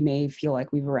that we may feel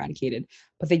like we've eradicated,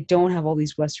 but they don't have all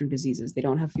these Western diseases. They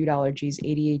don't have food allergies,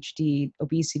 ADHD,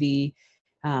 obesity,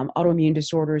 autoimmune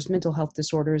disorders, mental health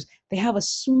disorders, they have a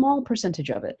small percentage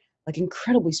of it, like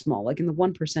incredibly small, like in the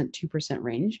 1%, 2%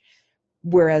 range.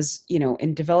 Whereas,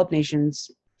 in developed nations,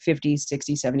 50,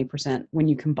 60, 70% when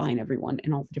you combine everyone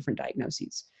and all the different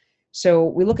diagnoses. So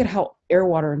we look at how air,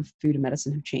 water, and food and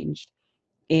medicine have changed.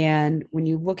 And when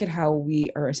you look at how we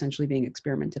are essentially being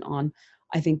experimented on,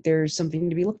 I think there's something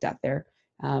to be looked at there.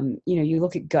 You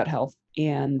look at gut health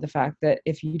and the fact that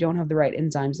if you don't have the right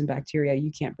enzymes and bacteria,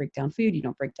 you can't break down food. You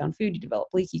don't break down food, you develop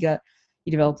leaky gut.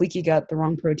 You develop leaky gut, the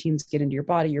wrong proteins get into your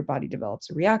body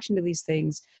develops a reaction to these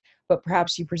things. But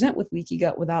perhaps you present with leaky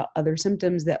gut without other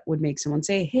symptoms that would make someone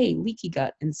say, hey, leaky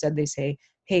gut. Instead, they say,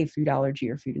 hey, food allergy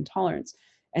or food intolerance.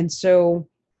 And so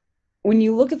when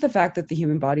you look at the fact that the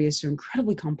human body is so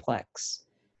incredibly complex,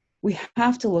 we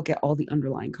have to look at all the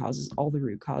underlying causes, all the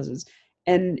root causes.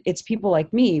 And it's people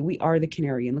like me, we are the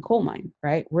canary in the coal mine,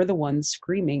 right? We're the ones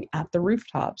screaming at the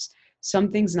rooftops.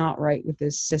 Something's not right with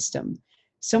this system.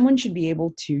 Someone should be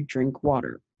able to drink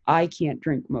water. I can't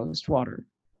drink most water.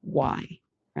 Why?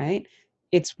 Right?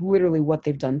 It's literally what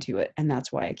they've done to it. And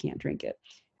that's why I can't drink it.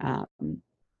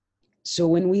 So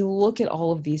when we look at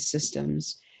all of these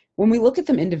systems, when we look at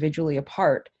them individually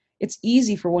apart, it's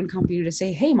easy for one company to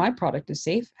say, hey, my product is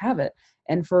safe, have it.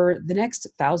 And for the next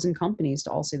 1,000 companies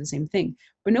to all say the same thing.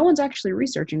 But no one's actually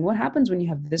researching what happens when you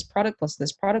have this product plus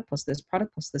this product plus this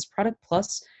product plus this product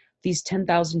plus these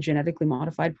 10,000 genetically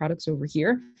modified products over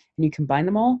here, and you combine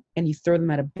them all and you throw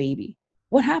them at a baby.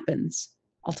 What happens?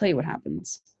 I'll tell you what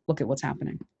happens. Look at what's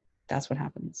happening. That's what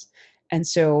happens. And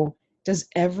so does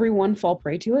everyone fall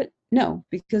prey to it? No,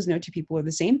 because no two people are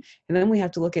the same. And then we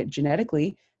have to look at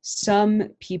genetically. Some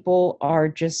people are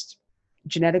just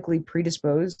genetically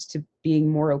predisposed to being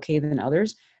more okay than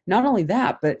others. Not only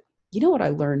that, but you know what I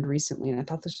learned recently, and I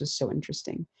thought this was so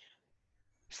interesting.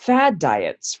 Fad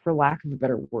diets, for lack of a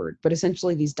better word, but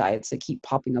essentially these diets that keep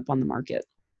popping up on the market.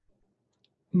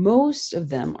 Most of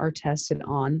them are tested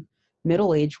on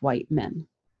middle-aged white men.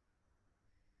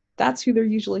 That's who they're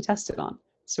usually tested on.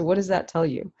 So what does that tell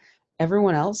you?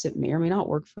 Everyone else, it may or may not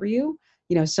work for you.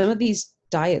 Some of these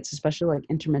diets, especially like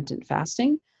intermittent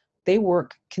fasting, they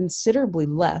work considerably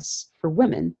less for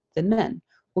women than men.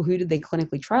 Well, who did they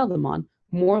clinically trial them on?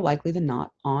 More likely than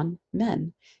not on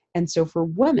men. And so for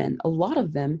women, a lot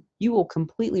of them, you will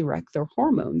completely wreck their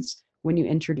hormones when you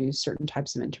introduce certain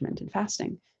types of intermittent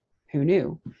fasting. Who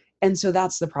knew? And so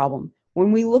that's the problem.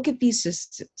 When we look at these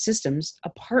systems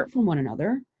apart from one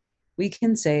another, we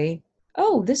can say,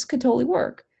 oh, this could totally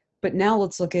work. But now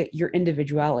let's look at your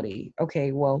individuality.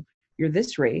 Okay, well, you're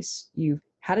this race, you've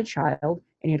had a child,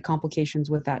 and you had complications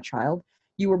with that child.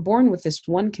 You were born with this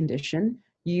one condition.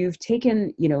 You've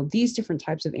taken, these different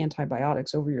types of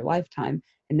antibiotics over your lifetime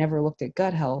and never looked at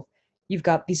gut health. You've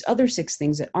got these other 6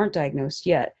 things that aren't diagnosed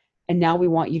yet. And now we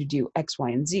want you to do X,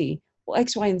 Y, and Z. Well,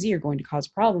 X, Y, and Z are going to cause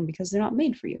a problem because they're not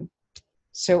made for you.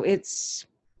 So it's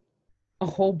a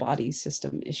whole body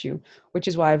system issue, which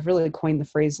is why I've really coined the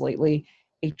phrase lately,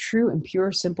 a true and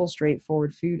pure, simple,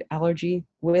 straightforward food allergy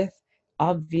with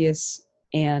obvious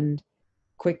and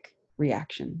quick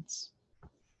reactions.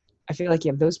 I feel like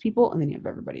you have those people and then you have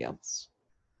everybody else.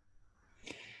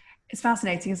 It's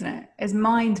fascinating, isn't it? It's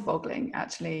mind-boggling,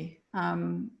 actually. I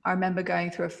remember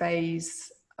going through a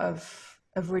phase of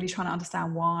really trying to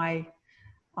understand why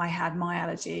I had my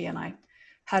allergy, and I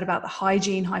heard about the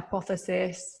hygiene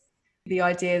hypothesis, the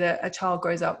idea that a child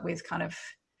grows up with kind of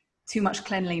too much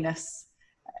cleanliness,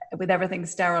 with everything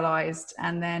sterilized,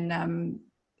 and then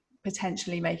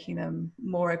potentially making them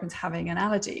more open to having an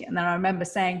allergy. And then I remember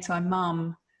saying to my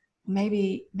mum,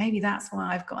 maybe that's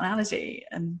why I've got an allergy.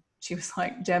 And she was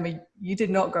like, Jeremy, you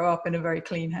did not grow up in a very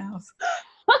clean house.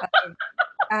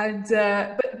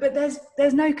 But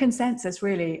there's no consensus,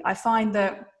 really. I find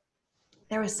that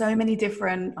there are so many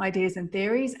different ideas and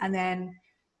theories, and then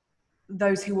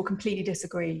those who will completely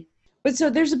disagree. But so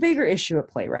there's a bigger issue at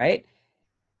play, right?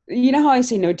 You know how I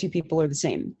say no two people are the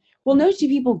same? Well, no two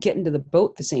people get into the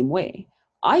boat the same way.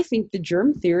 I think the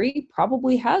germ theory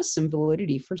probably has some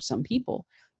validity for some people.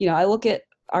 I look at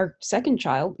our second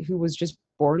child who was just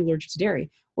born allergic to dairy.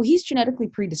 Well, he's genetically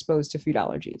predisposed to food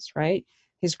allergies, right?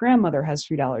 His grandmother has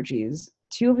food allergies.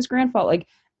 2 of his grandfather, like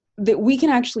that we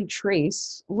can actually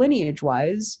trace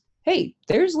lineage-wise, hey,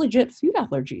 there's legit food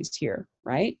allergies here,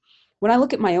 right? When I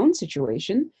look at my own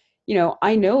situation,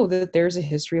 I know that there's a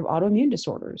history of autoimmune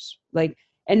disorders,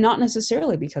 and not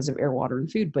necessarily because of air, water,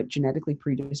 and food, but genetically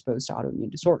predisposed to autoimmune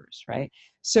disorders, right?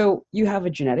 So you have a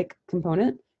genetic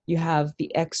component, you have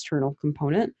the external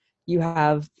component, you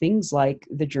have things like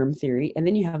the germ theory, and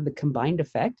then you have the combined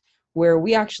effect where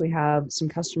we actually have some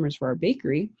customers for our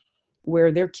bakery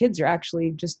where their kids are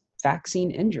actually just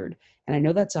vaccine injured. And I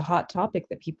know that's a hot topic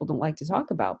that people don't like to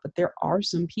talk about, but there are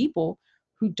some people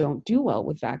who don't do well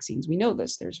with vaccines. We know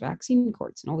this. There's vaccine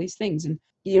courts and all these things. And,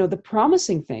 the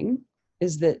promising thing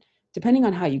is that depending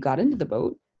on how you got into the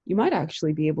boat, you might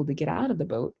actually be able to get out of the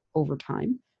boat over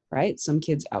time, right? Some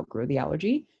kids outgrow the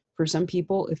allergy. For some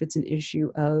people, if it's an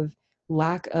issue of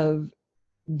lack of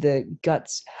the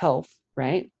gut's health,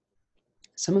 right?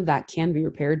 Some of that can be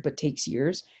repaired, but takes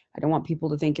years. I don't want people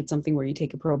to think it's something where you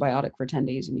take a probiotic for 10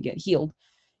 days and you get healed.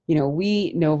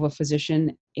 We know of a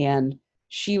physician, and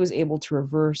she was able to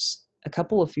reverse a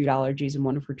couple of food allergies in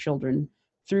one of her children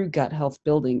through gut health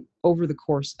building over the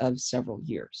course of several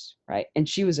years, right? And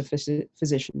she was a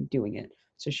physician doing it.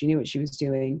 So she knew what she was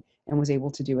doing and was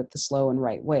able to do it the slow and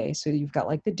right way. So you've got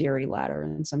like the dairy ladder,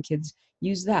 and some kids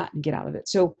use that and get out of it.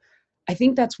 So I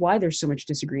think that's why there's so much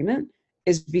disagreement,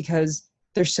 is because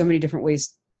there's so many different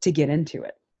ways to get into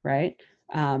it, right?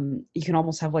 You can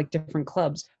almost have like different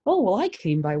clubs. Oh, well, I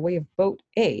came by way of boat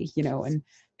A, and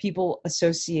people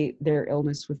associate their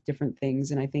illness with different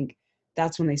things. And I think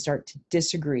that's when they start to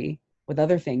disagree with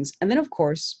other things. And then, of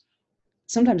course,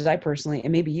 sometimes I personally,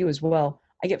 and maybe you as well,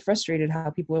 I get frustrated how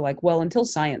people are like, well, until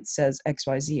science says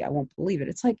XYZ, I won't believe it.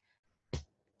 It's like,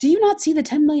 do you not see the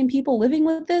 10 million people living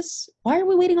with this? Why are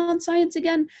we waiting on science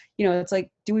again? It's like,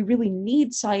 do we really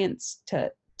need science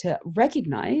to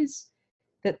recognize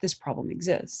that this problem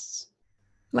exists?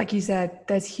 Like you said,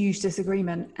 there's huge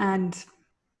disagreement. And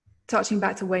touching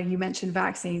back to where you mentioned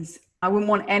vaccines, I wouldn't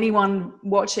want anyone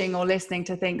watching or listening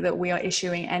to think that we are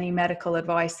issuing any medical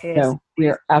advice here. No, we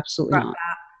are absolutely not.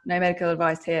 No medical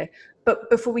advice here. But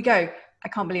before we go, I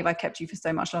can't believe I kept you for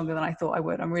so much longer than I thought I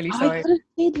would. I'm really sorry. I could have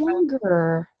stayed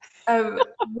longer.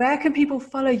 Where can people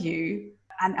follow you,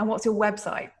 and what's your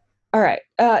website? All right.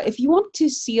 If you want to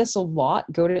see us a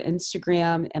lot, go to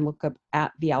Instagram and look up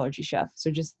at The Allergy Chef. So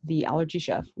just The Allergy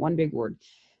Chef, one big word.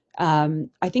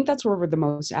 I think that's where we're the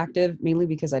most active, mainly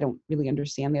because I don't really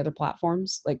understand the other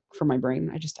platforms. Like for my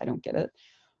brain, I don't get it.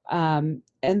 And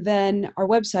then our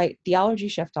website,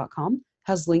 theallergychef.com,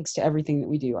 has links to everything that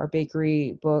we do: our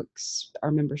bakery, books,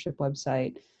 our membership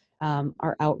website,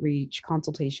 our outreach,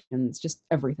 consultations, just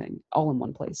everything all in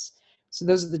one place. So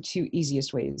those are the two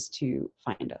easiest ways to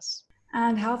find us.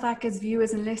 And Health Hackers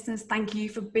viewers and listeners, thank you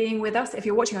for being with us. If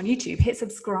you're watching on YouTube, hit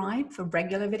subscribe for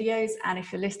regular videos. And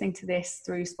if you're listening to this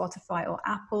through Spotify or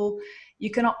Apple,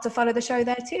 you can opt to follow the show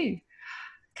there too.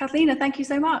 Kathlena, thank you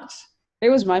so much. It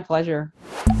was my pleasure.